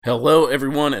Hello,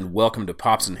 everyone, and welcome to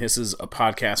Pops and Hisses, a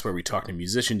podcast where we talk to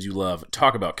musicians you love,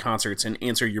 talk about concerts, and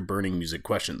answer your burning music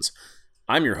questions.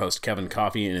 I'm your host, Kevin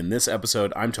Coffey, and in this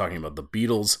episode, I'm talking about the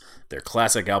Beatles, their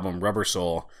classic album Rubber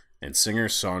Soul, and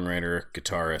singer-songwriter,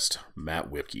 guitarist Matt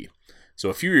Whipkey. So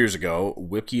a few years ago,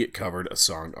 Whipkey covered a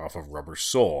song off of Rubber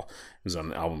Soul. It was on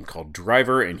an album called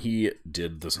Driver, and he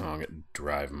did the song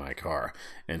Drive My Car.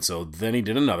 And so then he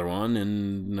did another one,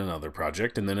 and another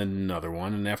project, and then another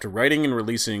one. And after writing and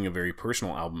releasing a very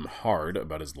personal album, Hard,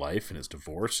 about his life and his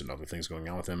divorce and other things going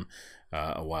on with him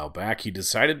a while back, he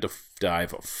decided to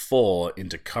dive full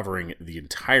into covering the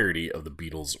entirety of the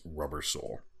Beatles' Rubber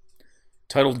Soul.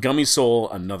 Titled Gummy Soul,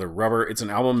 Another Rubber, it's an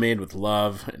album made with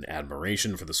love and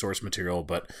admiration for the source material,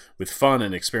 but with fun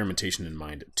and experimentation in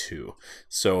mind, too.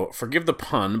 So, forgive the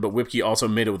pun, but Whipkey also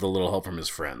made it with a little help from his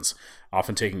friends,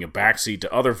 often taking a backseat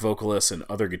to other vocalists and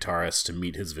other guitarists to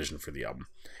meet his vision for the album.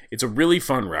 It's a really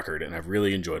fun record, and I've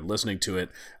really enjoyed listening to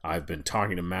it. I've been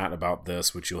talking to Matt about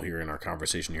this, which you'll hear in our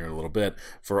conversation here in a little bit,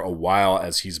 for a while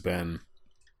as he's been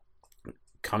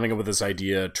coming up with this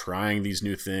idea, trying these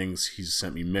new things. He's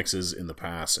sent me mixes in the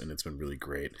past, and it's been really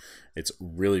great. It's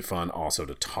really fun also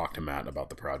to talk to Matt about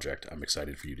the project. I'm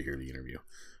excited for you to hear the interview.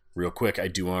 Real quick, I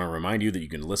do want to remind you that you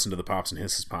can listen to the Pops and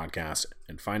Hisses podcast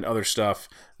and find other stuff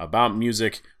about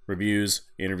music, reviews,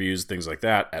 interviews, things like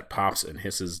that at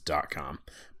popsandhisses.com.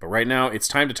 But right now, it's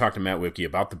time to talk to Matt Whipkey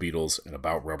about the Beatles and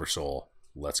about Rubber Soul.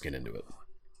 Let's get into it.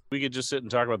 We could just sit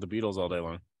and talk about the Beatles all day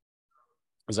long,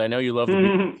 because I know you love the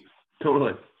Beatles.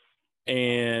 Totally.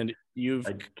 And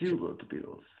I do love the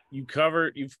Beatles.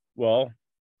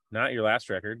 Not your last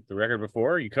record, the record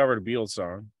before, you covered a Beatles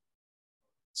song.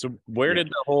 So where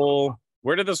did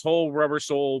this whole Rubber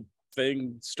Soul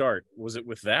thing start? Was it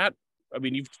with that? I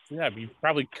mean, you've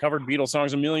probably covered Beatles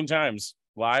songs a million times,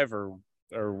 live or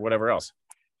whatever else.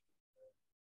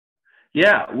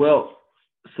 Yeah, well,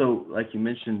 so like you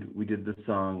mentioned, we did the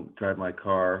song Drive My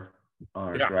Car on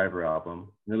our Driver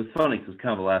album. And it was funny because it was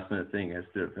kind of a last minute thing. I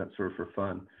just did it sort of for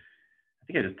fun. I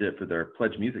think I just did it for their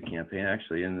Pledge Music campaign,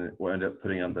 actually, and we ended up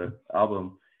putting on the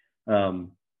album.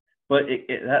 But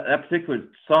that particular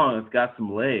song, it's got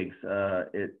some legs.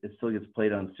 It still gets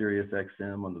played on Sirius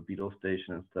XM on the Beatles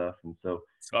station and stuff. And so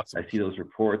awesome. I see those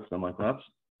reports, and I'm like, well,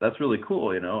 that's really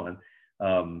cool, you know. And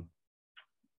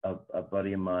a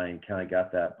buddy of mine kind of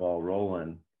got that ball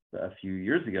rolling a few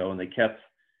years ago, and they kept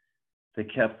they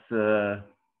keep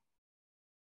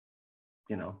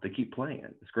playing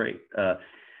it. It's great. And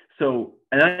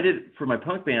I did, for my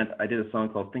punk band, I did a song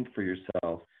called Think for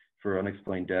Yourself for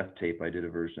Unexplained Death tape. I did a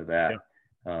version of that.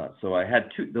 Yeah. So I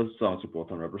had those songs were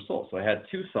both on Rubber Soul. So I had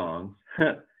two songs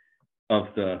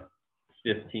of the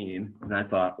 15. And I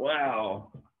thought,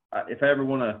 wow, if I ever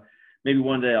want to, maybe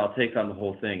one day I'll take on the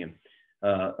whole thing. And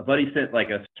a buddy sent like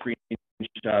a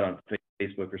screenshot on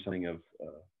Facebook or something of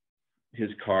his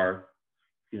car,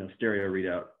 stereo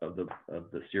readout of the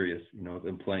Sirius,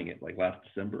 them playing it like last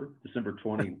December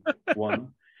 21,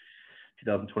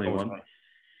 2021.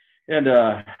 And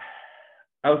I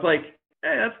was like,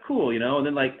 hey, that's cool, And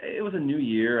then like, it was a new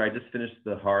year. I just finished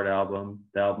the Hard album,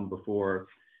 the album before.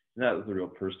 And that was a real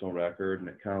personal record. And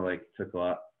it kind of like took a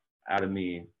lot out of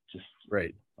me, just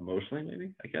right emotionally,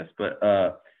 maybe, I guess. But,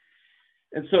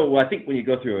 and so I think when you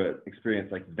go through an experience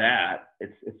like that,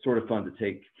 it's sort of fun to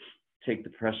take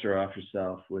the pressure off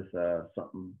yourself with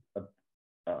something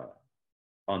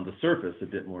on the surface a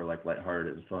bit more like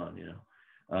lighthearted and fun,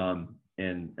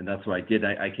 and that's what I did.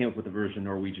 I came up with a version of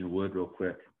Norwegian Wood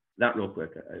not real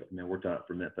quick. I worked on it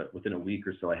for a minute, but within a week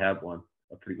or so I have a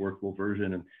pretty workable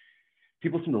version, and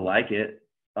people seem to like it.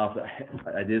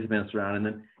 I did Dance Around, and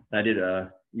then I did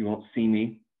You Won't See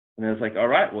Me, and I was like, all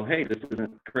right, well, hey, this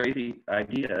isn't a crazy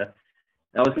idea.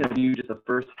 I was going to do just the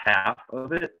first half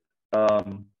of it.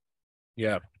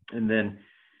 Yeah. And then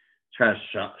try to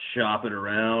shop it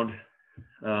around.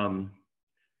 I'll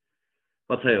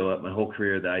tell you what, my whole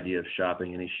career, the idea of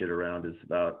shopping any shit around is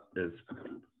about as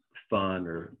fun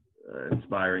or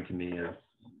inspiring to me as,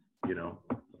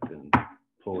 I've been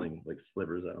pulling like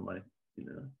slivers out of my,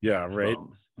 Yeah, right.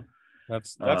 thumbs.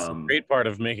 That's the great part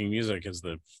of making music is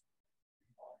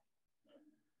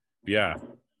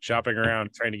shopping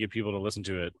around, trying to get people to listen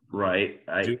to it. Right.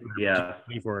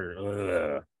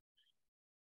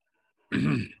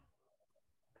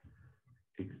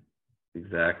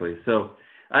 Exactly. So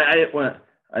I didn't want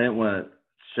to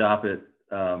shop it.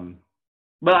 But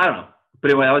I don't know.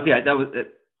 But anyway, that was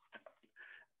it.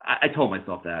 I told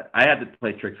myself that I had to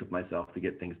play tricks with myself to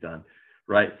get things done,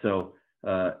 right? So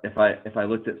if I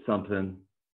looked at something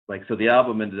like, so the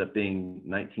album ended up being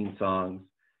 19 songs.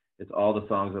 It's all the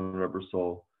songs on Rubber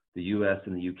Soul. the US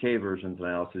and the UK versions, and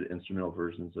I also did instrumental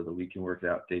versions of the We Can Work It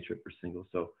Out, Day Tripper single.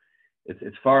 So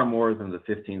it's far more than the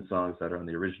 15 songs that are on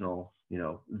the original,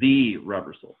 the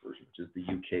Rubber Soul version, which is the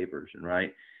UK version,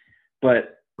 right?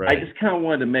 But I just kind of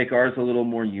wanted to make ours a little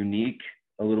more unique,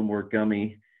 a little more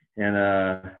gummy, and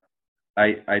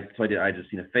I did I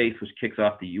Just Seen a Face, which kicks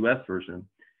off the US version.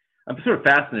 I'm sort of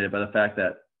fascinated by the fact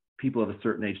that people of a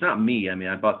certain age, not me, I mean,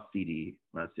 I bought the CD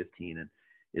when I was 15, and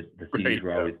the CDs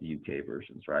were always the UK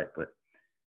versions, right? But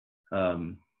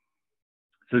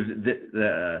so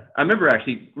I remember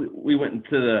actually we went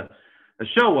into a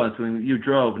show once when you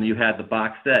drove and you had the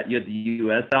box set. You had the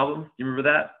US album. You remember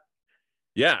that?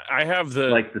 Yeah, I have the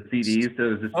CDs.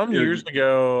 So years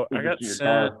ago, I got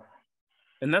sent,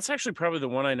 and that's actually probably the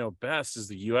one I know best is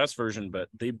the US version. But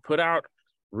they put out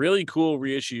really cool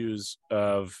reissues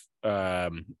of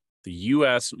the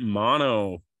US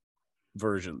mono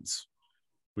versions,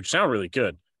 which sound really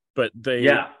good. But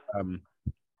they're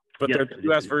the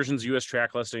US versions, US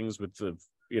track listings with the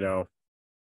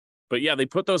But yeah, they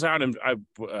put those out, and I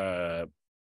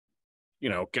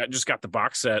just got the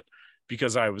box set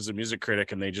because I was a music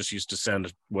critic, and they just used to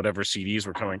send whatever CDs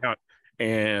were coming out,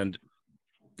 and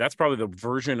that's probably the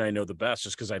version I know the best,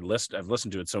 just because I've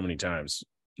listened to it so many times.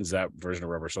 Is that version of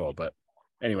Rubber Soul? But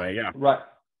anyway, yeah, right.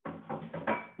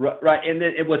 And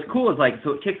then what's cool is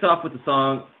so it kicks off with a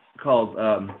song called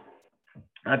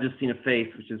 "I've Just Seen a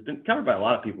Face," which has been covered by a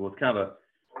lot of people. It's kind of a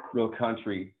real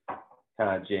country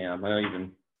kind of jam.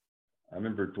 I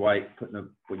remember Dwight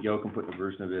Yoakam putting a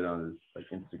version of it on his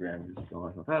Instagram. He was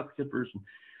going, "Oh, that's a good version."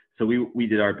 So we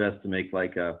did our best to make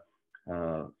a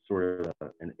sort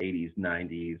of an 80s,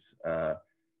 90s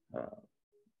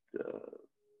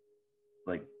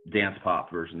dance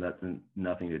pop version that's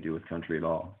nothing to do with country at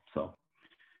all. So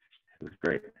it was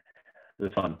great. It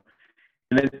was fun.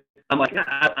 And then I'm like,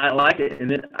 I like it. And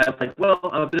then I was like, well,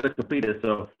 I'm a bit of a completist,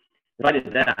 so if I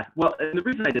did that, well, and the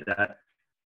reason I did that,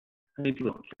 I mean,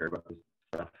 people don't care about this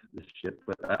stuff, this shit,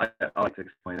 but I like to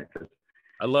explain it because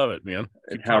I love it, man.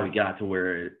 It's how we got to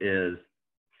where it is.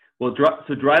 Well,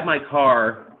 so Drive My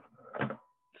Car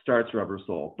starts Rubber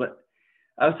Soul, but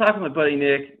I was talking to my buddy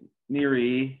Nick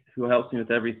Neary, who helps me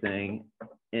with everything,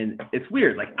 and it's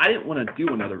weird. I didn't want to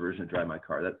do another version of Drive My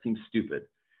Car. That seems stupid.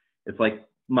 It's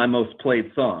my most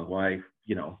played song. Why,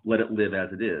 let it live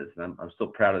as it is. And I'm still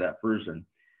proud of that version.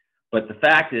 But the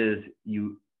fact is,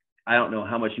 I don't know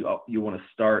how much you want to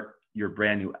start your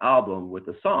brand new album with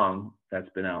a song that's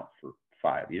been out for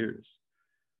 5 years,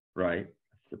 right?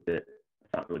 It's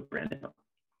not really brand new.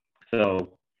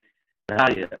 So how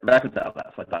do you reconcile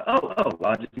that? So I thought,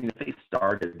 well, I Just Seen a Face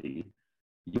started the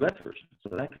US version, so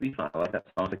that could be fun. I like that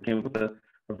song. I came up with a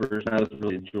version. I was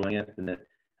really enjoying it, and it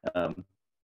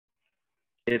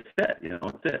fit.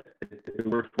 It fit. It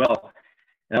worked well.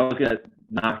 And I was gonna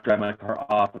knock Drive My Car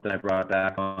off, but then I brought it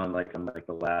back on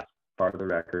the last part of the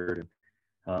record,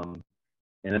 and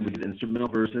then we did instrumental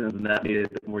versions, and that made it a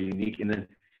bit more unique. And then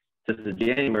just in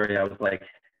January, I was like,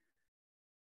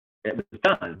 it was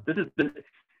done.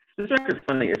 This record's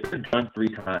funny. It's been done 3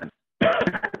 times.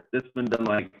 It's been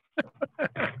done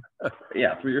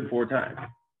 3 or 4 times.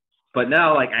 But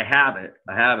now I have it.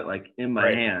 I have it in my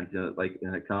hands,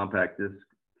 in a compact disc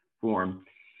form,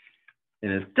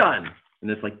 and it's done. And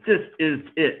it's this is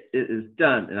it. It is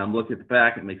done. And I'm looking at the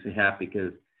back. It makes me happy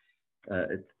because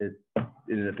it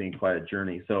ended up being quite a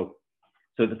journey. So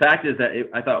the fact is that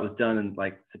I thought it was done in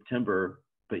September,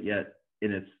 but yet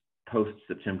in its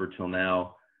post-September till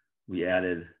now, we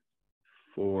added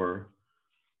 4,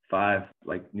 5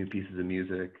 new pieces of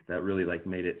music that really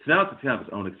made it. So now it's kind of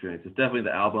its own experience. It's definitely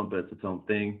the album, but it's its own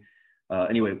thing.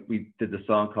 Anyway, we did the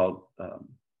song called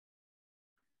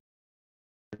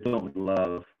 "Don't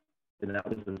Love," and that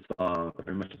was the song,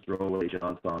 very much a throwaway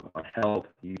John song on Help,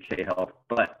 UK Help,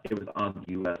 but it was on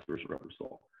the US version of Rubber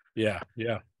Soul. Yeah.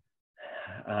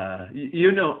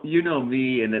 You know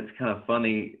me, and it's kind of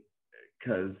funny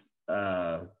because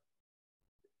I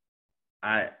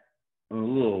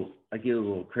get a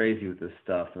little crazy with this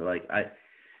stuff.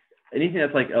 Anything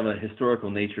that's of a historical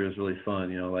nature is really fun,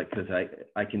 because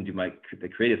I can do the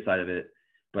creative side of it,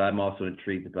 but I'm also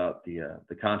intrigued about the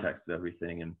context of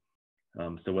everything. And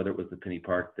so whether it was the Penny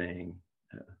Park thing,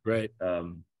 right,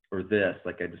 or this,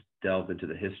 I just delved into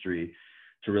the history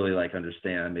to really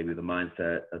understand maybe the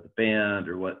mindset of the band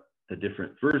or what the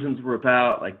different versions were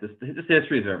about, just the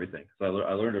history of everything. So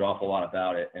I learned an awful lot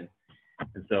about it, and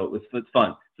so it's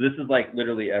fun. So this is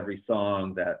literally every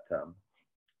song that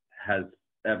has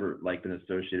ever like been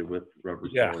associated with Rubber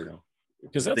Soul. Yeah. You know,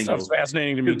 because that sounds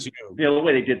fascinating to me too. You know, the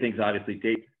way they did things, obviously,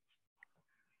 date.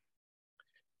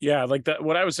 Yeah, like that.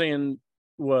 What I was saying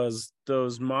was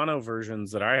those mono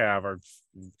versions that I have are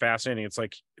fascinating. It's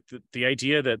like the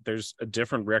idea that there's a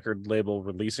different record label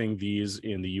releasing these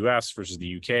in the US versus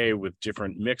the UK with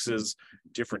different mixes,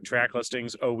 different track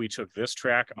listings. Oh, we took this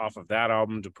track off of that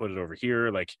album to put it over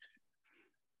here. Like,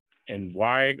 and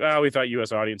why? Oh, we thought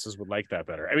US audiences would like that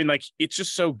better. I mean, like, it's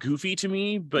just so goofy to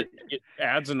me, but it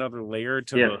adds another layer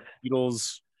to the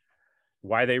Beatles,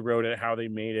 why they wrote it, how they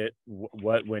made it,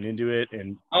 what went into it.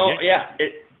 And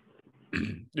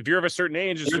if you're of a certain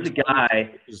age, there's a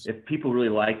guy, if people really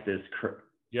like this.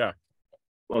 Yeah.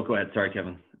 Well, go ahead. Sorry,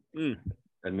 Kevin.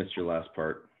 I missed your last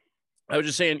part. I was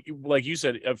just saying, like you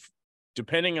said,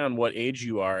 depending on what age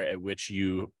you are at which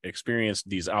you experienced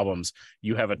these albums,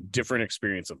 you have a different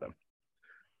experience of them,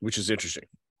 which is interesting.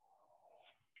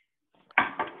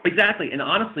 Exactly. And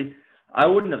honestly, I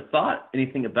wouldn't have thought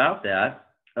anything about that.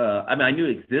 I mean, I knew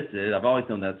it existed. I've always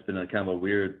known that's been a kind of a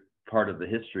weird part of the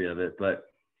history of it. But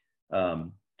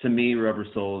to me, Rubber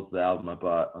Soul is the album I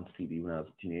bought on CD when I was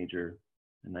a teenager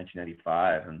in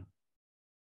 1995,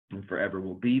 and forever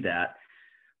will be that.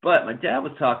 But my dad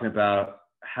was talking about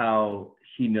how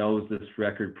he knows this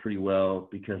record pretty well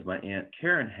because my Aunt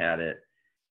Karen had it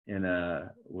and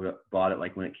bought it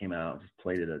like when it came out, just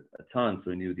played it a ton,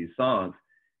 so he knew these songs.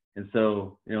 And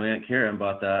so, you know, Aunt Karen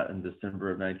bought that in December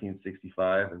of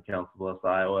 1965 in Council Bluffs,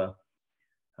 Iowa.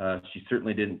 She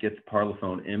certainly didn't get the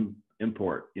Parlophone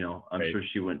import. You know, I'm sure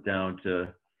she went down to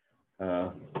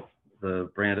the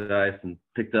Brandeis and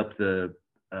picked up the,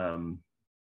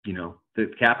 you know,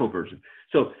 the capo version.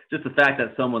 So just the fact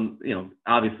that someone, you know,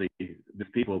 obviously the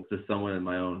people, just someone in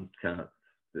my own kind of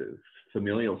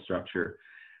familial structure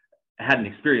had an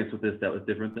experience with this that was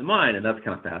different than mine, and that's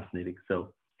kind of fascinating.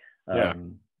 So,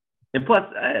 and plus,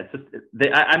 it's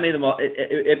just, I made them all.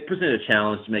 It presented a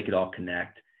challenge to make it all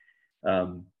connect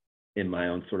in my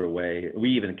own sort of way. We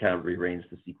even kind of rearranged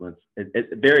the sequence. It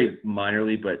very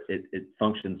minorly, but it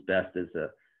functions best as a,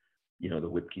 you know, the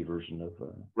Whipkey version of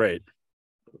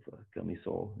Gummy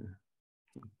Soul.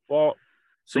 Well,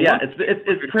 so yeah,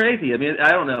 it's crazy. I mean,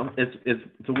 I don't know. It's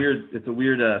a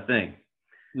weird thing.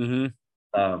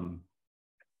 Mm-hmm.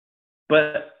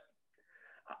 But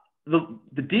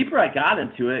the deeper I got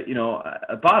into it, you know,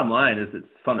 bottom line is it's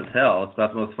fun as hell. It's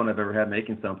about the most fun I've ever had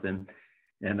making something,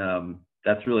 and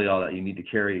that's really all that you need to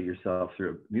carry yourself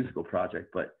through a musical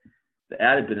project. But the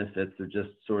added benefits are just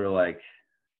sort of like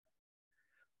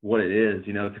what it is,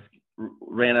 you know.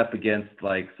 Ran up against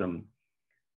like some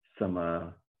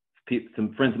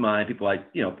friends of mine, people like,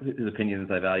 you know, whose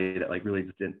opinions I value, that like really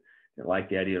just didn't like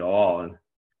the idea at all, and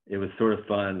it was sort of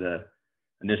fun to.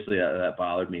 Initially, that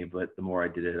bothered me, but the more I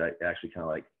did it, I actually kind of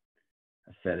like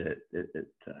I fed it. It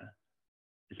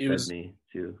fed me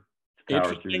to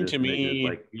power through this. To me,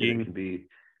 like it can be,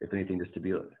 if anything, just to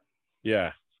be like.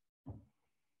 Yeah.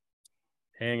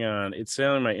 Hang on, it's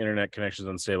saying my internet connection is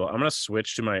unstable. I'm gonna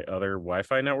switch to my other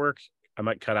Wi-Fi network. I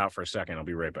might cut out for a second. I'll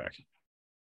be right back.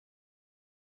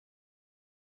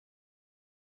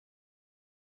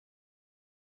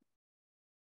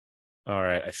 All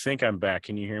right, I think I'm back.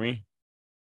 Can you hear me?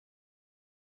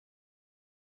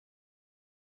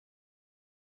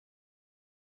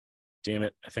 Damn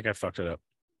it. I think I fucked it up.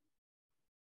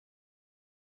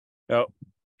 Oh,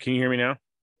 can you hear me now?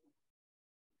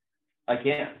 I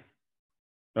can.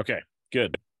 Okay,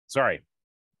 good. Sorry.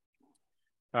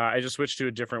 I just switched to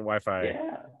a different Wi-Fi.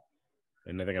 Yeah.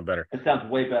 And I think I'm better. It sounds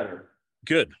way better.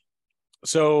 Good.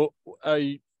 So,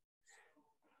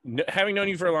 having known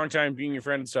you for a long time, being your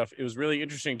friend and stuff, it was really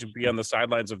interesting to be on the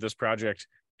sidelines of this project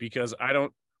because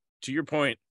to your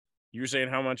point, you were saying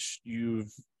how much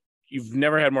you've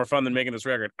never had more fun than making this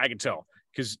record. I can tell,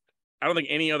 because I don't think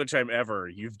any other time ever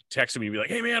you've texted me and be like,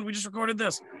 hey man, we just recorded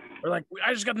this. Or like,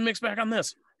 I just got the mix back on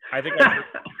this. I think I've heard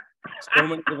so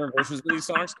many different versions of these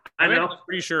songs. I'm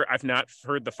pretty sure I've not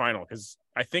heard the final, because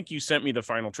I think you sent me the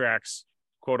final tracks,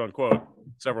 quote unquote,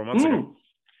 several months ago.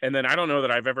 And then I don't know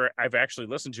that I've actually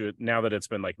listened to it now that it's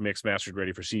been like mixed, mastered,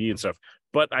 ready for CD and stuff.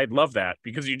 But I love that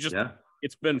because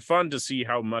it's been fun to see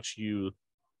how much you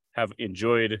have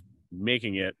enjoyed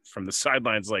making it from the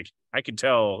sidelines. Like, I could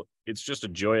tell it's just a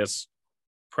joyous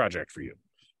project for you.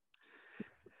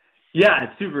 Yeah,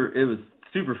 it was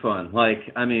super fun.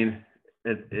 Like, I mean,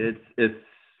 it's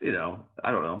you know,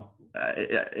 I don't know.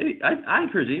 I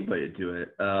encourage anybody to do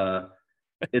it.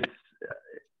 It's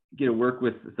get to work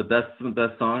with some of the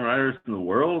best songwriters in the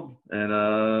world,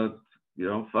 and you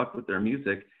know, fuck with their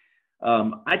music.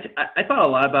 I thought a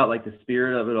lot about like the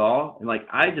spirit of it all, and like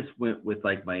I just went with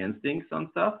like my instincts on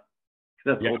stuff,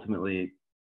 because that's ultimately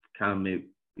kind of maybe,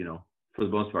 you know, for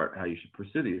the most part how you should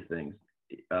pursue these things.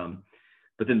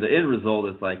 But then the end result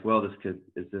is like, well, is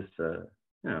this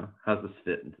how's this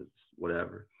fit into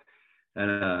whatever?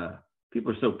 And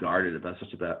people are so guarded about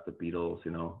the Beatles,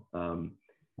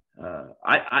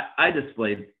 I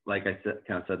displayed, like I said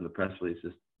in the press release,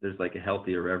 there's like a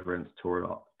healthy irreverence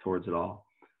towards it all,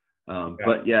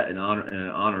 but yet in an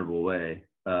honorable way.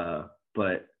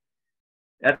 But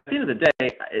at the end of the day,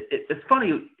 it's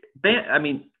funny.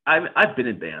 I've been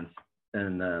in bands,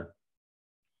 and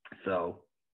so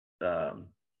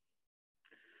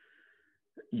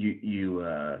you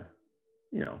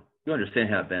understand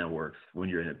how a band works when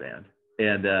you're in a band,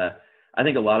 and I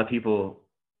think a lot of people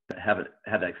haven't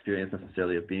had that experience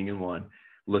necessarily of being in one.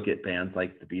 Look at bands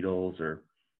like the Beatles or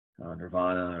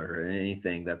Nirvana or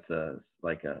anything that's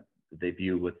they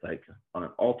view with like on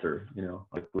an altar,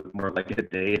 like with more like a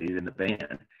deity than the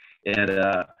band, and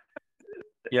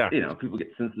people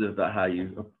get sensitive about how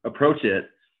you approach it.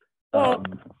 But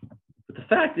the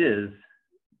fact is,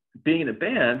 being in a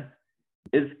band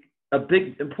is a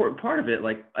big important part of it.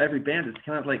 Like every band is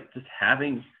kind of like just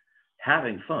having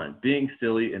fun, being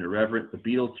silly and irreverent. The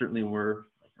Beatles certainly were.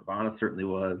 Nirvana certainly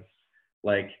was.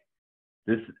 Like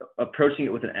this, approaching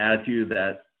it with an attitude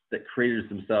that creators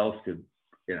themselves could,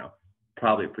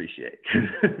 probably appreciate.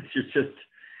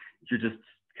 you're just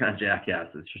kind of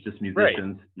jackasses. You're just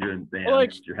musicians. Right. You're in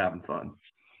bands. You're having fun.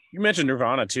 You mentioned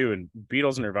Nirvana too, and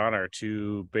Beatles and Nirvana are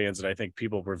two bands that I think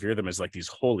people revere them as like these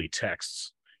holy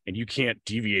texts, and you can't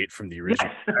deviate from the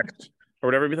original text or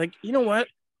whatever. Be like, you know what?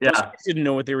 Yeah. Those guys didn't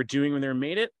know what they were doing when they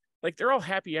made it. Like they're all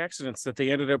happy accidents that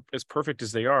they ended up as perfect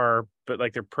as they are, but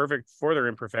like they're perfect for their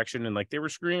imperfection, and like they were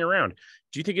screwing around.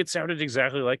 Do you think it sounded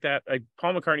exactly like that? Like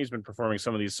Paul McCartney's been performing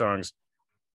some of these songs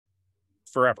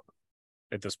forever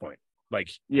at this point, like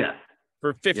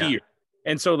for 50 years.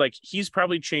 And so like he's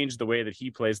probably changed the way that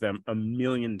he plays them a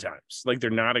million times. Like they're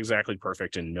not exactly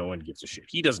perfect and no one gives a shit.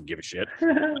 He doesn't give a shit.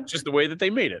 It's just the way that they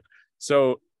made it.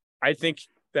 So I think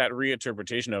that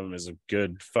reinterpretation of them is a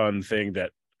good, fun thing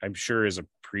that I'm sure is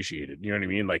appreciated. You know what I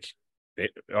mean? Like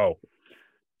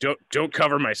don't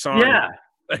cover my song. Yeah.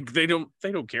 Like they don't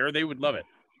care. They would love it.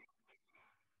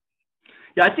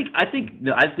 Yeah, I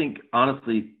think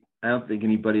honestly, I don't think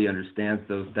anybody understands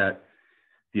that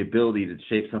the ability to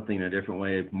shape something in a different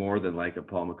way more than like a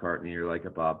Paul McCartney or like a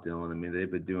Bob Dylan. I mean,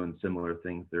 they've been doing similar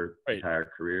things their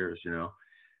entire careers,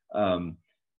 and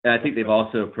I think they've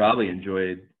also probably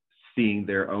enjoyed seeing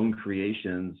their own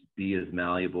creations be as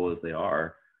malleable as they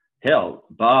are. Hell,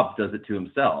 Bob does it to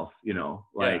himself,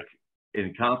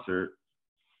 in concert.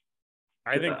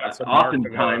 I think that's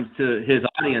oftentimes to his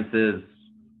audiences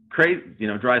crazy,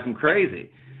 drives him crazy.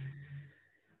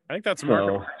 I think that's a mark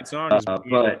of a song is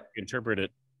but interpret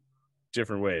it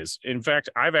different ways. In fact,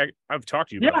 I've talked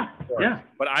to you about it before,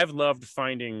 but I've loved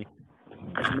finding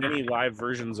as many live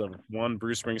versions of one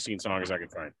Bruce Springsteen song as I can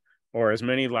find, or as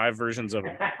many live versions of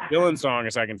a Dylan song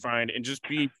as I can find, and just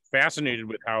be fascinated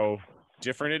with how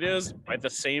different it is by the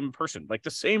same person. Like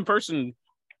the same person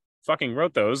fucking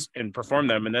wrote those and performed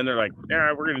them, and then they're like,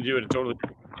 yeah, we're gonna do it totally.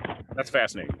 That's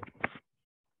fascinating.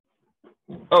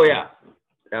 Oh yeah,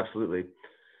 absolutely.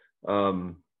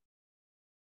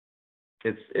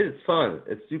 It's fun.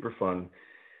 It's super fun.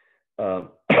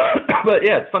 But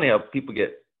yeah, it's funny how people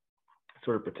get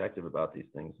sort of protective about these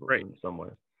things in some way.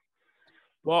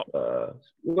 Well,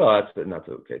 that's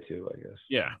okay too, I guess.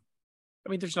 Yeah. I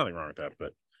mean, there's nothing wrong with that,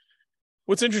 but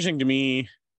what's interesting to me,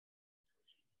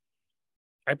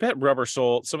 I bet Rubber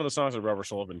Soul, some of the songs of Rubber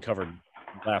Soul have been covered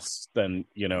less than,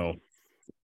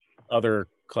 other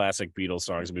classic Beatles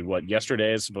songs. I mean,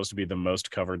 Yesterday is supposed to be the most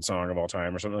covered song of all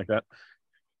time or something like that.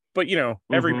 But,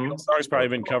 every Beatles song has probably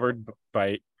been covered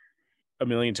by a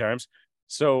million times.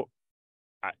 So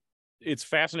it's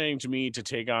fascinating to me to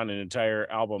take on an entire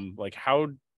album. Like, how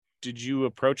did you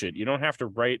approach it? You didn't have to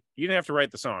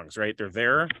write the songs, right? They're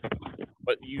there,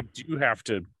 but you do have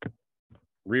to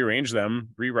rearrange them,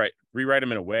 rewrite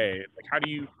them in a way. Like,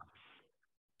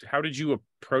 how did you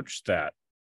approach that?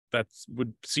 That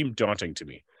would seem daunting to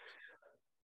me.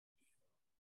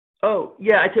 Oh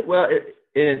yeah, I think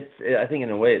in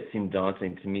a way it seemed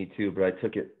daunting to me too, but I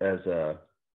took it as a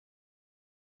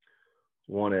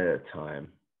one at a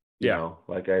time. You know,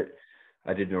 like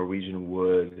I did Norwegian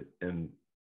Wood and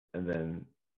then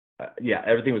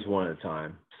everything was one at a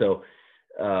time. So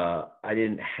I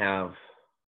didn't have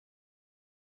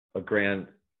a grand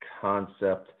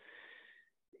concept.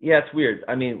 Yeah, it's weird.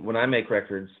 I mean, when I make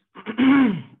records,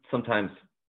 sometimes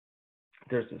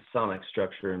there's a sonic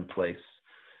structure in place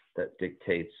that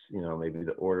dictates, maybe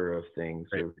the order of things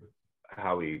or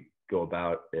how we go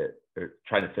about it or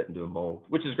trying to fit into a mold,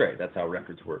 which is great. That's how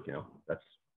records work, that's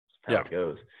how it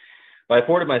goes. But I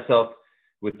afforded myself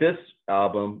with this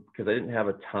album, because I didn't have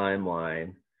a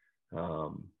timeline,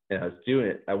 And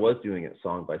I was doing it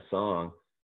song by song.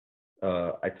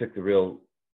 I took the real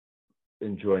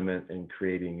enjoyment in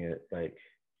creating it, like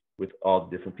with all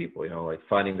the different people, like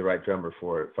finding the right drummer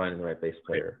for it, finding the right bass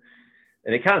player.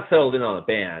 And it kind of settled in on a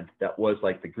band that was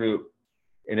like the group,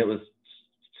 and it was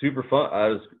super fun. I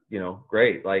was,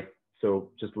 great. Like, so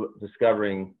just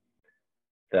discovering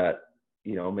that,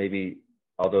 maybe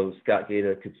although Scott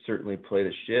Gaeta could certainly play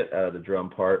the shit out of the drum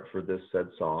part for this said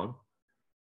song,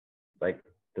 like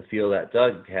the feel that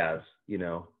Doug has,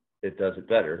 it does it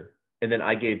better. And then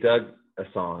I gave Doug a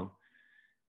song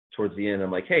towards the end. I'm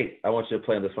like, hey, I want you to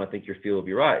play on this one. I think your feel will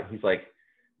be right. He's like,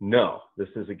 no, this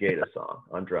is a Gaeta song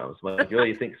on drums. I'm like, really,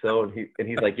 you think so? And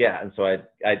he's like, yeah. And so I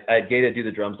had Gaeta do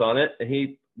the drums on it, and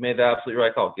he made the absolutely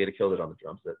right call. Gaeta killed it on the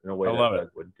drums in a way that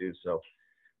Doug wouldn't do. So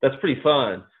that's pretty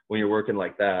fun when you're working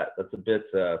like that. That's a bit,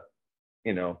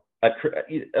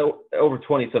 over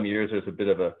 20 some years, there's a bit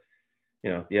of a,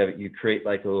 you create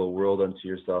like a little world unto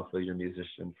yourself with your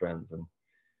musician friends. And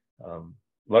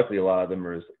luckily a lot of them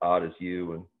are as odd as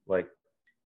you and like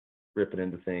ripping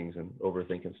into things and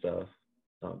overthinking stuff.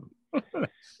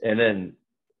 And then,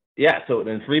 so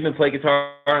then Friedman played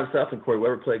guitar and stuff, and Corey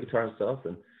Weber played guitar and stuff.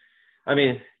 And I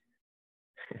mean,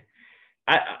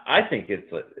 I think it's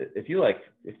if you like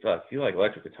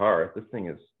electric guitar, this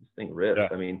thing rips. Yeah.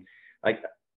 I mean, like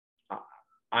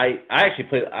I actually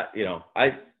played,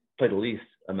 I played the least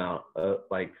amount of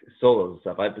like solos and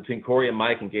stuff. Between Corey and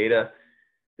Mike and Gaeta,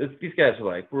 these guys are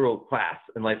like world class,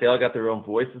 and like they all got their own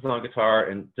voices on guitar.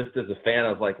 And just as a fan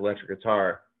of like electric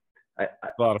guitar, a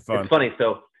lot of fun. It's funny.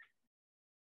 So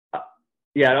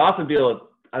I'd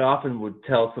often would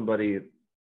tell somebody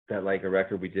that like a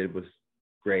record we did was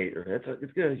great, or it's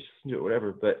good, you should do it,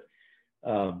 whatever. But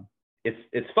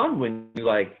it's fun when you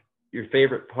like your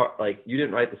favorite part, like you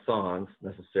didn't write the songs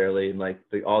necessarily, and like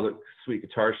all the sweet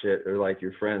guitar shit, or like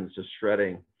your friends just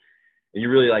shredding, and you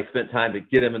really like spent time to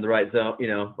get them in the right zone,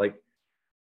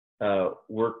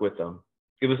 work with them.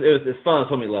 It's fun on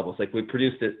so many levels. Like we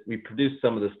produced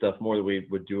some of the stuff more than we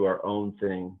would do our own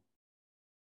thing,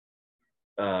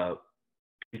 because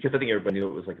I think everybody knew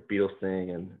it was like a Beatles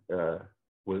thing, and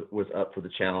was up for the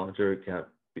challenge, or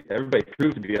everybody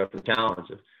proved to be up for the challenge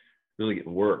of really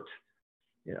getting worked.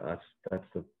 That's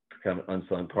the kind of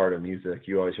unsung part of music.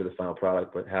 You always hear the final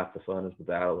product, but half the fun is the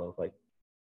battle of like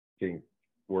getting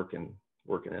working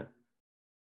it.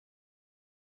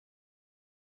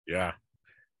 Yeah.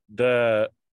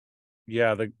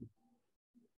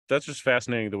 That's just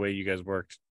fascinating the way you guys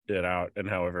worked it out and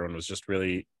how everyone was just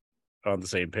really on the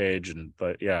same page.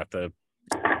 But I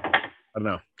don't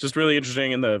know, just really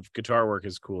interesting, and the guitar work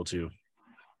is cool too.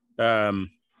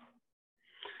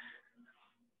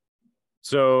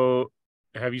 So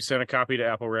have you sent a copy to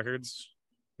Apple Records?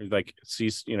 Like,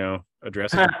 cease,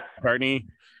 address it to McCartney?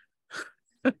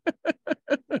 I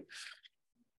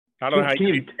don't know how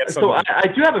you get something. So I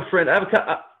do have a friend.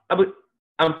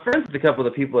 I'm friends with a couple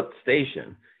of the people at the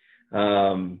station,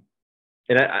 and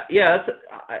I'm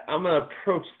gonna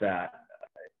approach that.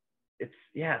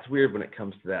 It's weird when it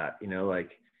comes to that,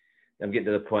 like I'm getting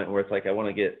to the point where it's like I want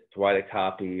to get Dwight a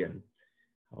copy, and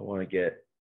I want to get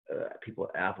people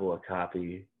at Apple a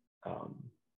copy.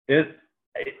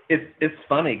 It's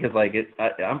funny because like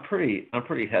I'm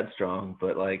pretty headstrong,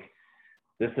 but like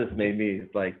this has made me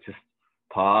like just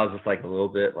pause just like a little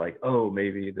bit, like, oh,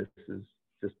 maybe this is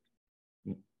just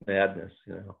madness,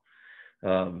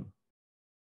 but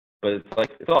it's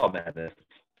like it's all madness.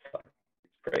 It's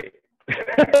great.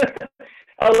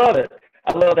 I love it.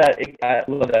 I love that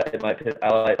it might.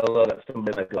 I love that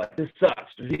somebody might be like, this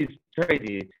sucks, he's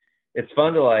crazy. It's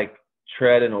fun to like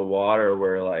tread in a water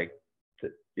where like, I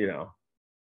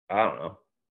don't know.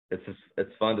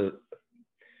 It's fun to.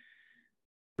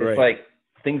 It's like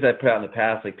things I put out in the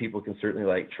past. Like people can certainly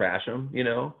like trash them,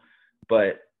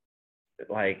 but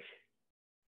like,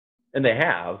 and they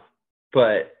have.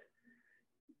 But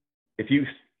if you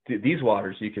these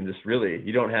waters, you can just really,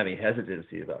 you don't have any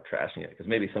hesitancy about trashing it, because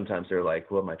maybe sometimes they're like,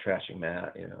 well, am I trashing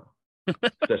Matt?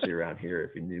 Especially around here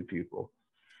if you knew people.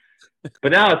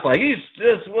 But now it's like, he's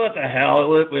just, what the hell?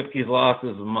 Whipkey's lost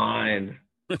his mind.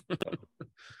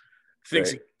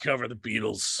 Thinks he can cover the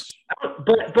Beatles.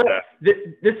 But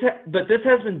this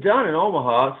has been done in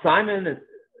Omaha. Simon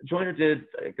Joyner did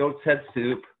Goat's Head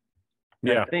Soup.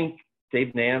 I think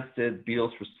Dave Nance did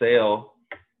Beatles for Sale.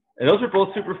 And those are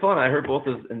both super fun. I heard both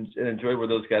and enjoyed where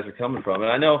those guys are coming from.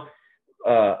 And I know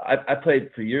I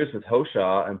played for years with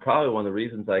Hoshaw, and probably one of the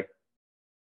reasons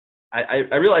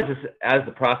I realized this as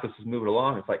the process was moving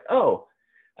along. It's like, oh,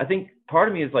 I think part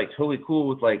of me is like totally cool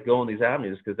with like going these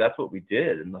avenues, because that's what we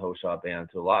did in the Hoshaw band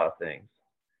to a lot of things.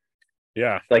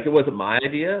 Yeah. Like it wasn't my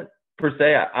idea, per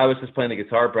se. I was just playing the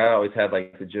guitar. Brad always had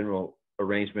like the general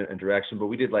arrangement and direction, but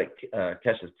we did like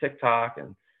Kesha's TikTok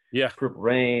and Purple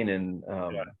Rain and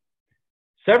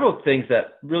several things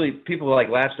that really people like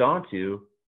latched onto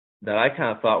that I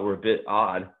kind of thought were a bit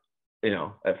odd,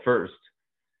 at first.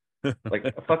 Like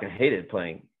I fucking hated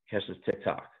playing Kesha's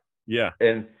TikTok. Yeah.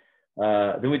 And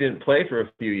then we didn't play for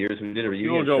a few years. We did a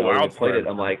reunion show and we played it.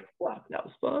 I'm like, wow, that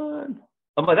was fun.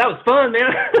 I'm like, that was fun,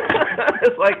 man.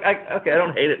 It's like, I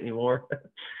don't hate it anymore.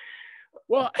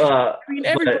 Well, I mean,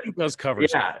 everybody does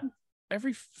covers. Yeah.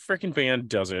 Every freaking band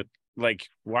does it. Like,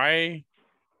 why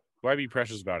be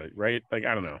precious about it, right? Like,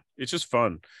 I don't know. It's just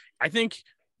fun. I think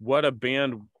what a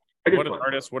band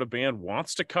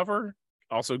wants to cover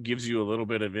also gives you a little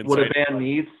bit of insight. What a band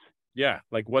needs. Yeah,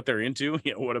 like what they're into.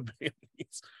 Yeah, what a band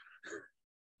needs.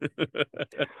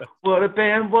 What a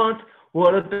band wants,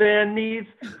 what a band needs,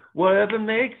 whatever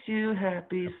makes you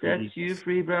happy sets you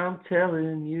free. But I'm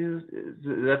telling you, is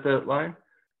that the line?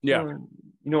 Yeah. You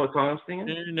know what song I'm singing?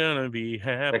 You're gonna be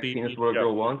happy. That's What a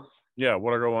Girl Wants. Yeah,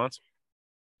 What a Girl Wants.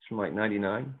 It's from like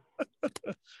 99.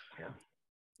 Yeah.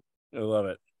 I love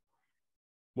it.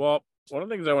 Well, one of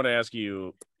the things I want to ask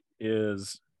you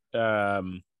is,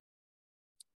 In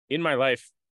My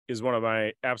Life is one of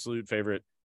my absolute favorite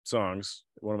songs,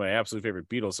 one of my absolute favorite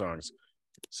Beatles songs.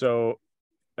 So,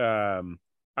 I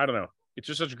don't know. It's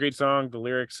just such a great song. The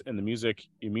lyrics and the music,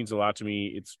 it means a lot to me.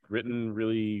 It's written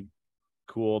really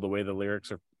cool. The way the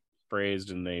lyrics are phrased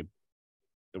and the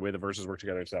way the verses work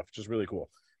together and stuff. Just really cool.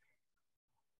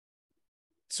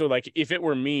 So, like, if it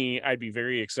were me, I'd be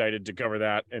very excited to cover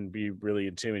that and be really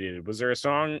intimidated. Was there a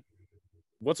song?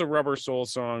 What's a Rubber Soul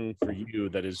song for you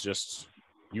that is just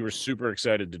you were super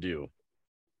excited to do?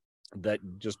 That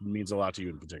just means a lot to you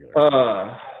in particular.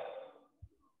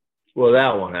 Well,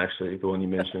 that one actually, the one you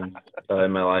mentioned,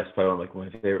 In My Life, is probably one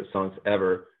of my favorite songs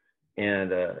ever,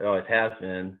 and it always has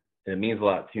been, and it means a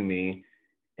lot to me.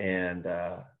 And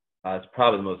I was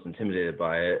probably the most intimidated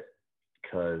by it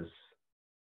because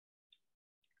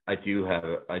I do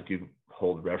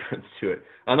hold reverence to it.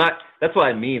 That's what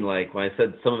I mean. Like when I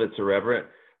said some of it's irreverent,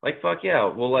 like fuck yeah,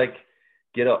 we'll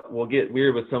get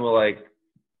weird with some of like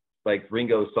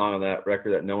Ringo's song on that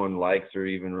record that no one likes or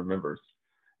even remembers,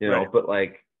 right. But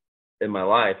like In My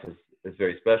Life is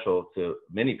very special to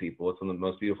many people. It's one of the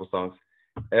most beautiful songs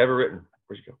ever written.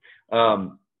 Where'd you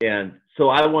go? And so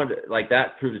I wanted like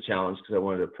that proved a challenge because I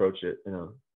wanted to approach it in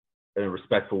a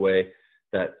respectful way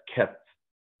that kept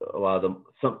a lot of them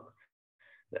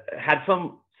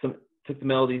took the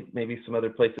melody maybe some other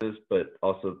places, but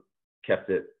also kept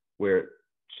it where it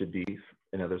should be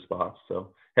in other spots.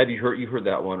 So you heard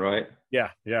that one, right? Yeah.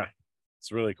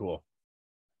 It's really cool.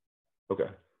 Okay.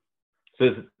 So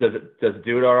does it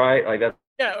do it all right? Like that's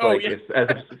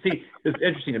it's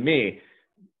interesting to me.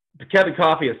 Kevin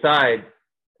Coffey aside,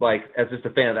 like as just a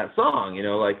fan of that song,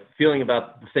 like feeling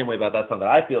about the same way about that song that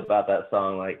I feel about that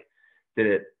song, like did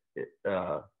it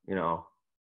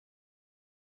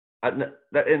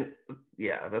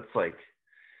that's like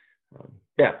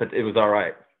but it was all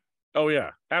right. Oh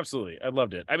yeah, absolutely. I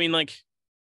loved it. I mean, like,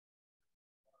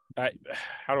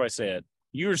 how do I say it?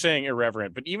 You were saying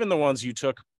irreverent, but even the ones you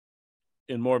took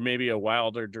in more maybe a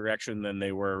wilder direction than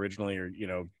they were originally, or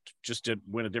just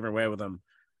went a different way with them.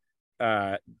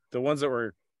 The ones that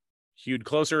were hewed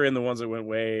closer and the ones that went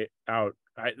way out,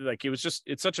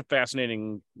 it's such a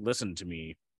fascinating listen to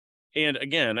me. And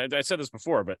again, I said this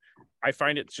before, but I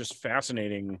find it just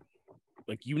fascinating.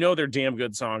 Like, they're damn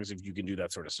good songs if you can do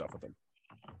that sort of stuff with them,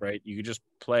 right? You could just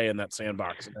play in that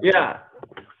sandbox. Yeah.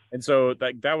 And so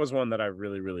that was one that I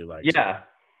really, really liked. Yeah.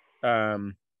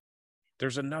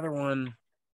 There's another one.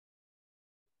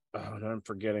 Oh, no, I'm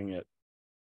forgetting it.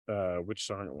 Which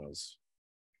song it was.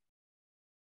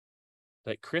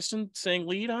 That Kristen sang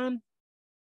lead on?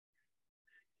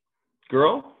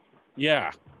 Girl?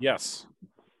 Yeah. Yes.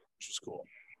 Which was cool.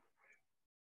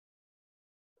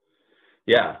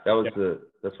 Yeah,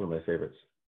 that's one of my favorites.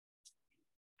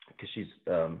 Because she's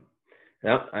I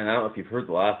don't know if you've heard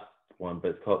the last one,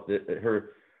 but it's called her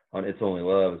on It's Only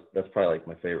Love. That's probably like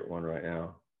my favorite one right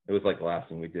now. It was like the last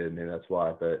thing we did, maybe that's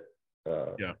why. But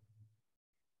it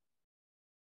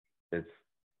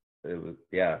was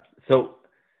So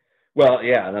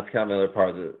and that's kind of another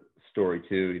part of the story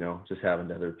too. Just having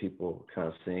other people kind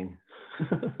of sing.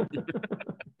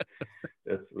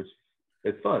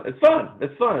 It's fun. It's fun.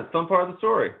 It's a fun part of the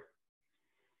story.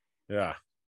 Yeah.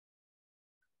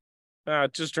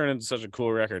 It just turned into such a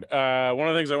cool record. One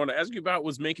of the things I want to ask you about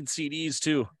was making CDs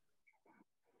too.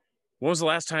 When was the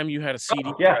last time you had a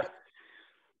CD? Yeah.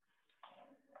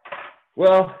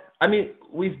 Well, I mean,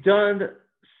 we've done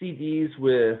CDs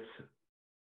with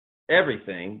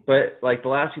everything, but like the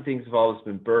last few things have always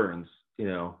been Burns,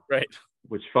 right?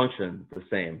 Which function the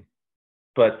same.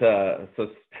 But so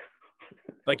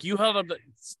like you held up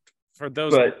for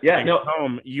those but at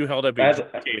home, you held up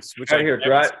a case, which I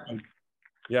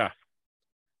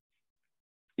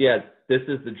yeah, this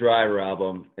is the Driver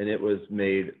album, and it was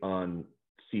made on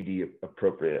CD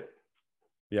appropriate.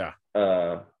 Yeah.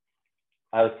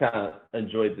 I was kind of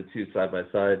enjoyed the two side by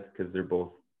side because they're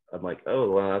both. I'm like,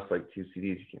 oh well, that's like two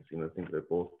CDs. You can't see them. I think they're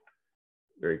both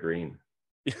very green.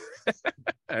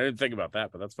 I didn't think about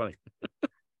that, but that's funny.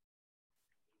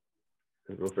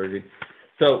 They're both very green.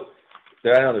 So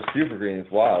I know they're super green.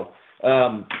 It's wild.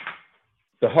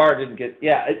 The heart didn't get.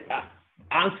 Yeah.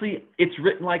 Honestly, it's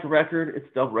written like a record. It's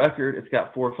a double record. It's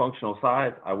got 4 functional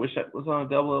sides. I wish it was on a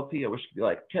double LP. I wish it could be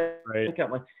like, check out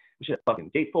my. I wish it had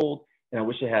fucking gatefold, and I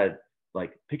wish it had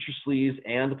like picture sleeves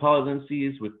and the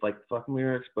polylenses with like fucking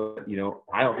lyrics. But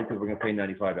I don't think that we're gonna pay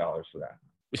 $95 for that.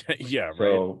 Yeah, so,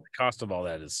 right. The cost of all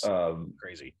that is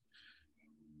crazy.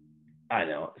 I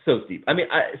know, so steep. I mean,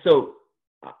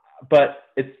 but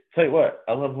it's tell you what,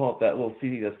 I love that little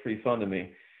CD. That's pretty fun to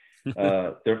me.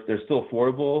 They're still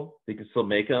affordable. You can still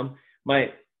make them.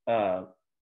 My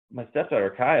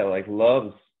stepdaughter Kaya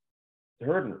loves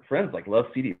her and her friends love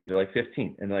CDs. They're like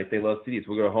 15 and they love CDs.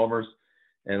 We'll go to Homer's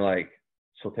and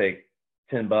she'll take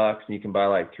 $10 and you can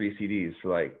buy 3 CDs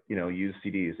for used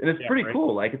CDs, and it's pretty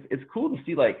cool. It's cool to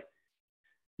see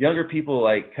younger people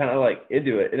kind of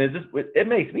into it, and it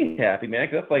makes me happy, man.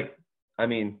 Cause that's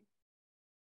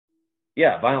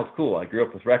vinyl's cool. I grew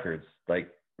up with records.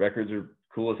 Records are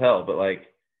cool as hell, but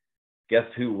guess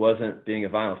who wasn't being a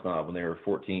vinyl snob when they were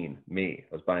 14? Me.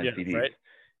 I was buying CDs. Right.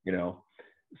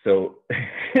 So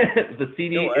the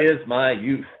CD is my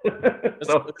youth.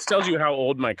 This tells you how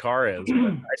old my car is.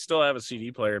 But I still have a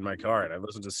CD player in my car, and I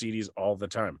listen to CDs all the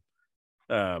time.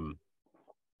 I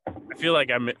feel like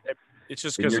it's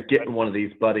just because you're getting one of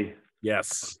these, buddy.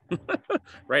 Yes.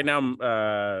 Right now,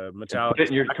 Metallica. Put it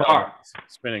in your car.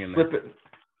 Spinning in there. Flip it.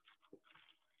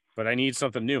 But I need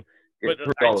something new. But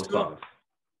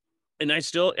I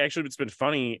still actually, it's been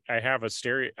funny. I have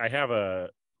a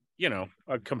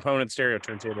component stereo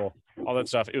turntable, all that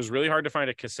stuff. It was really hard to find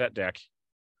a cassette deck.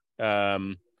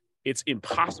 It's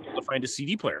impossible to find a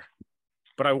CD player,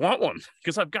 but I want one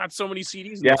because I've got so many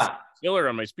CDs. Yeah, killer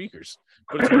on my speakers.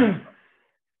 But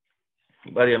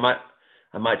buddy, I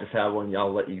might just have one.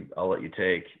 I'll let you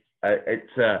take. I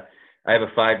have a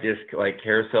 5-disc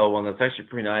carousel one that's actually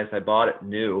pretty nice. I bought it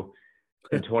new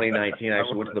in 2019. I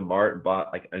actually went to the mart and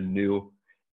bought a new.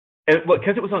 And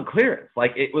because it was on clearance,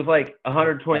 it was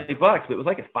 $120, but it was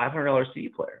a $500 CD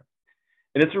player,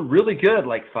 and it's a really good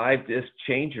 5-disc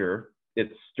changer.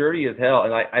 It's sturdy as hell,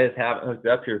 and I just haven't hooked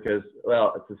it up here because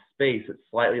it's a space. It's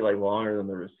slightly longer than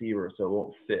the receiver, so it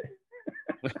won't fit.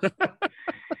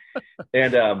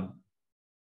 And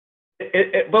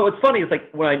but what's funny is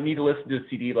when I need to listen to a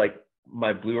CD,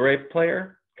 my Blu-ray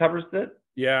player covers it.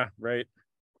 Yeah, right.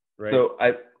 So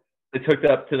it's hooked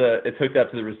up to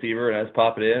the receiver, and I just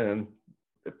pop it in and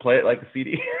play it like a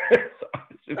CD.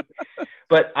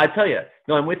 But I tell you,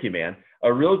 no, I'm with you, man.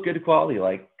 A real good quality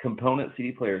component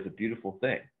CD player is a beautiful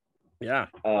thing. Yeah.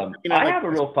 I have a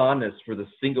real fondness for the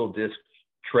single disc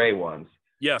tray ones.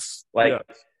 Yes. I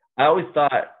always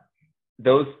thought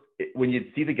those, when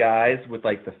you'd see the guys with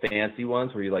the fancy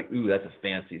ones where you're ooh, that's a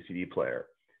fancy CD player.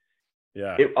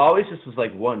 Yeah. It always just was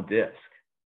one disc.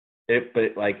 But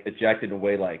it ejected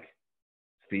away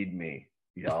feed me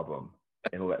the album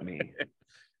and let me.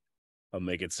 I'll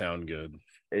make it sound good.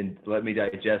 And let me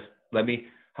digest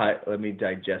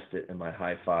it in my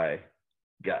hi-fi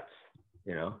guts,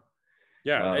 Yeah,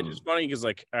 it's just funny because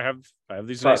I have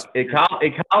these. In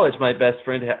college, my best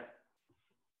friend had.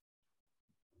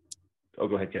 Oh,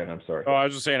 go ahead, Kevin. I'm sorry. Oh, I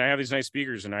was just saying I have these nice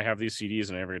speakers and I have these CDs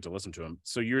and I never get to listen to them.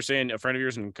 So you were saying a friend of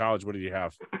yours in college. What did you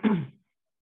have?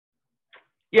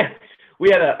 Yeah, we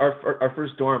had our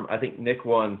first dorm. I think Nick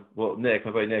won. Well, my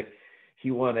buddy Nick,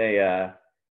 he won a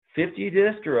 50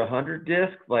 disc or 100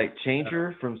 disc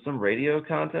changer from some radio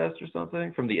contest or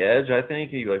something from the Edge. I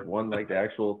think he won the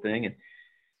actual thing, and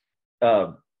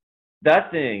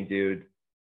that thing, dude.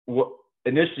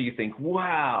 Initially you think,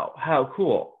 wow, how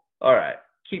cool. All right,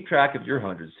 keep track of your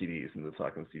 100 CDs in the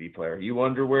fucking CD player. You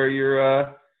wonder where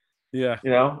your you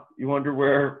wonder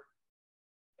where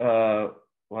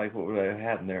what would I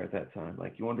have in there at that time?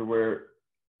 You wonder where,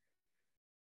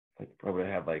 probably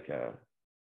have a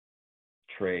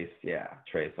Trace. Yeah,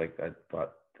 Trace. I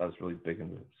was really big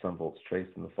into Sunvolt's Trace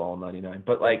in the fall of '99.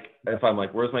 But if I'm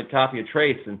where's my copy of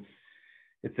Trace? And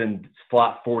it's in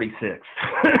slot 46.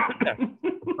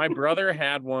 My brother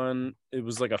had one. It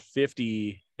was like a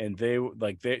 50, and they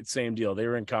same deal. They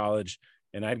were in college,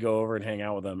 and I'd go over and hang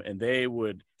out with them, and they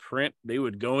would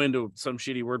go into some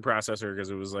shitty word processor because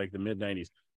it was like the mid 90s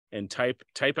and type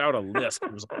out a list.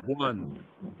 It was like 1,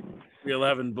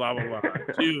 311, blah blah blah,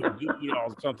 2,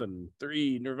 something,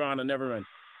 3, Nirvana, Nevermind,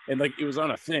 and like it was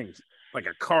on a thing, like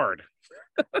a card.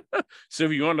 So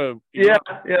if you want to, yeah,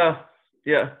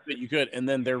 that you could. And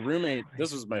then their roommate,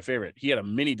 this was my favorite. He had a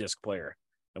mini disc player,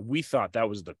 and we thought that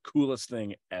was the coolest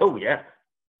thing ever. Oh yeah,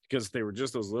 because they were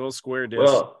just those little square discs.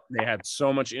 Well, they had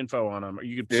so much info on them.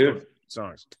 You could store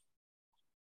songs.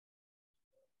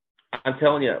 I'm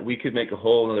telling you, we could make a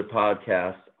whole another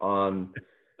podcast on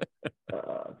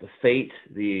the fate,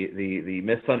 the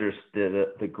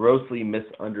misunderstood, the grossly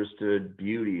misunderstood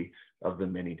beauty of the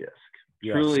mini disc.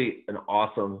 Yes. Truly an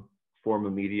awesome form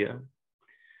of media.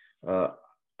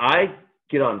 I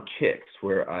get on kicks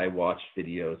where I watch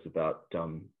videos about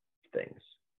dumb things,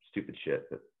 stupid shit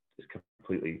that is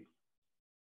completely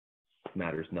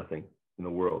matters nothing in the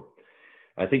world.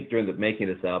 I think during the making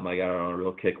of this album, I got on a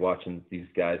real kick watching these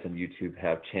guys on YouTube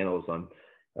have channels on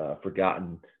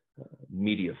forgotten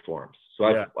media forms. So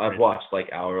I've watched like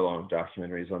hour-long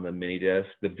documentaries on the mini disc,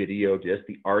 the video disc,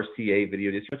 the RCA video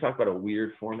disc. You want to talk about a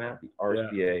weird format? The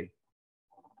RCA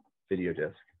video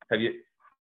disc. Have you?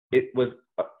 It was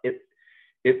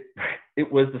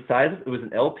the size of, it was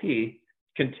an LP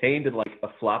contained in like a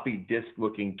floppy disk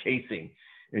looking casing,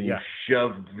 and you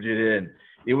shoved it in.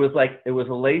 It was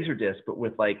a laser disc, but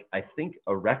with like, I think,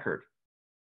 a record.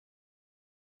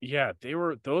 Yeah,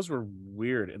 those were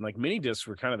weird. And like mini discs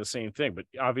were kind of the same thing, but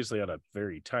obviously on a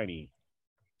very tiny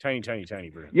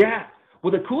version. Yeah.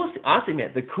 Well, the coolest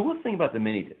thing about the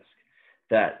mini disc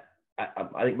that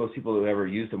I think most people who ever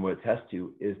used them would attest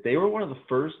to is they were one of the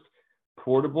first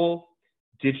portable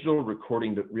digital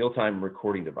real-time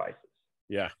recording devices.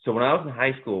 Yeah. So when I was in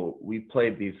high school, we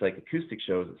played these like acoustic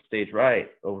shows at Stage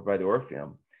Right over by the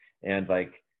Orpheum, and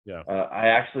like I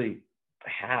actually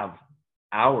have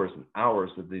hours and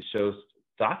hours of these shows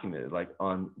documented. Like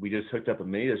we just hooked up a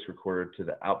mini disc recorder to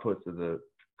the outputs of the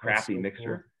crappy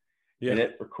mixer, and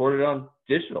it recorded on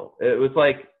digital. It was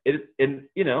like in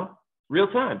real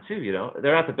time too.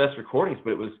 They're not the best recordings,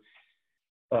 but it was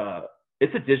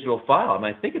it's a digital file, and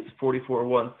I think it's a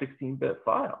 44:1 16-bit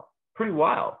file. Pretty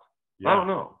wild. I don't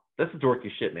know. That's the dorky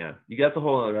shit, man. You got the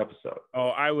whole other episode. Oh,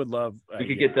 I would love. We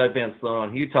could get Doug Van Sloan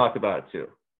on. He'd talk about it too.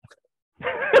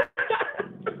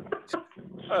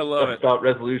 I love it. About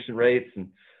resolution rates and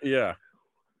you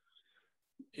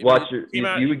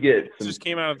would get some. It just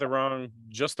came out at the wrong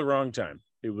time.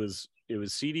 It was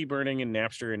CD burning and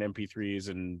Napster and MP3s,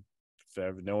 and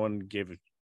no one gave a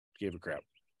crap.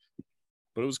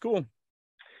 But it was cool.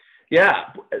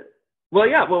 Yeah. Well,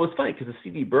 yeah. Well, it was funny because the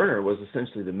CD burner was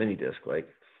essentially the mini disc, like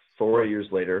 4 years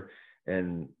later,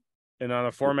 and on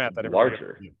a format that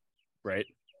larger, right?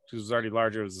 Because it was already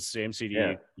larger. It was the same CD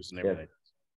and everything.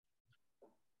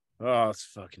 Oh, it's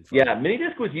fucking fun. Yeah, mini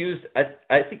disc was used.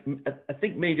 I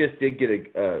think mini disc did get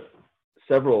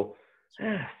several,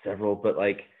 but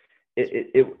like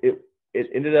it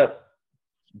ended up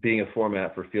being a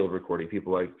format for field recording.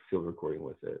 People like field recording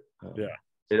with it.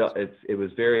 It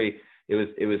was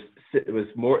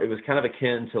kind of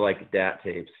akin to like DAT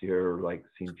tapes. You're like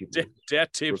seeing people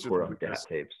DAT tapes record on DAT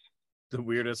tapes. The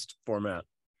weirdest format.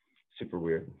 Super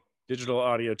weird. Digital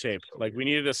audio tape. Like we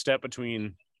needed a step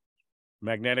between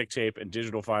magnetic tape and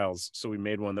digital files, so we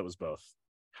made one that was both.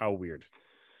 How weird.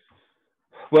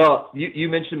 Well, you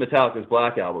mentioned Metallica's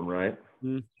Black Album, right?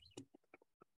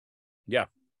 Yeah.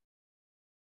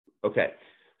 Okay.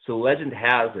 So legend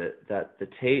has it that the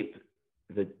tape,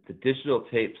 the digital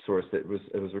tape source, it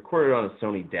was recorded on a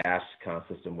Sony Dash kind of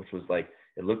system, which was like,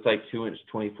 it looked like 2-inch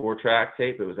 24-track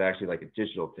tape. It was actually like a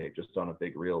digital tape, just on a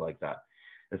big reel like that.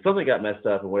 And something got messed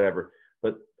up and whatever.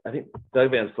 But I think Doug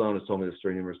Van Sloan has told me this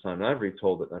story numerous times, and I've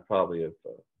retold it, and I probably have,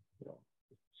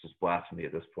 it's just blasphemy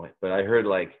at this point. But I heard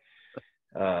like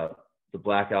the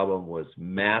Black Album was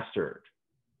mastered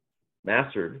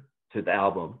to the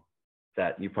album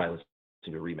that you probably listened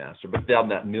to remaster, but the album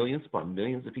that millions upon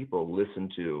millions of people listen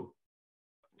to,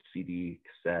 CD,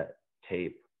 cassette,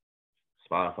 tape,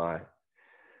 Spotify.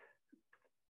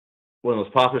 One of the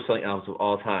most popular selling albums of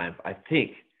all time, I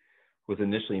think, was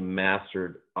initially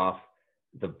mastered off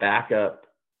the backup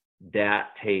DAT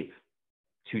tape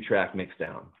 2-track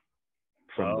mixdown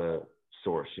from the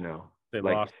source. They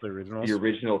like lost the originals. The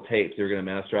original tapes, they were going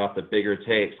to master off the bigger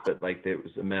tapes, but like it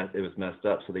was messed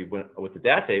up, so they went with the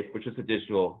DAT tape, which is a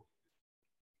digital.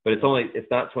 But it's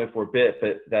not 24-bit,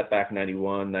 but that back in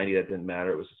 91, 90, that didn't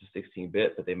matter. It was just a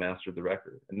 16-bit, but they mastered the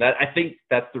record. And that, I think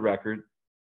that's the record.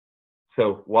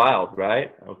 So wild,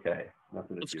 right? Okay.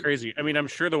 That's crazy. I mean, I'm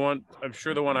sure the one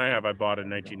I have I bought in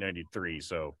 1993,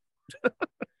 so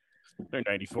or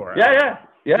 94. Yeah.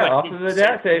 Like, off of the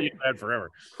DAT tape. Had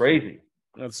forever. Crazy.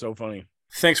 That's so funny.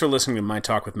 Thanks for listening to my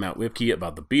talk with Matt Whipkey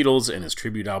about the Beatles and his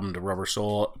tribute album to Rubber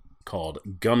Soul called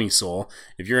Gummy Soul.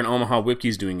 If you're in Omaha,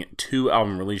 Whipkey's doing 2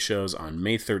 album release shows on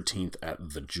May 13th at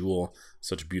The Jewel.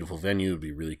 Such a beautiful venue. It would be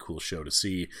a really cool show to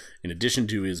see. In addition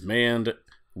to his band,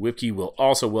 Whipkey will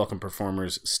also welcome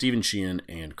performers Stephen Sheehan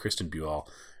and Kristen Buell.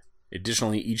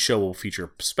 Additionally, each show will feature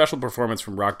a special performance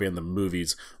from rock band The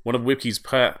Movies, one of Whipkey's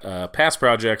past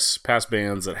projects, past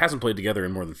bands that hasn't played together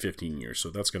in more than 15 years, so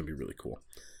that's going to be really cool.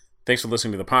 Thanks for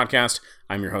listening to the podcast.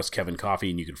 I'm your host, Kevin Coffey,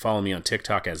 and you can follow me on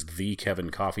TikTok as The Kevin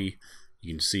Coffey.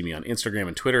 You can see me on Instagram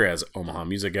and Twitter as Omaha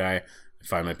Music Guy.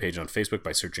 Find my page on Facebook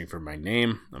by searching for my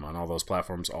name. I'm on all those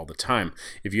platforms all the time.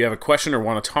 If you have a question or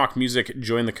want to talk music,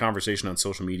 join the conversation on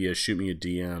social media. Shoot me a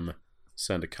DM,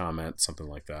 send a comment, something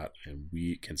like that, and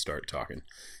we can start talking.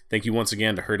 Thank you once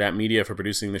again to Hurrdat Media for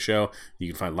producing the show. You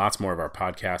can find lots more of our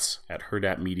podcasts at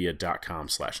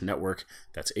hurrdatmedia.com/network.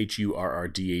 That's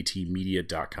HURRDAT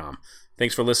media.com.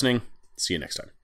 Thanks for listening. See you next time.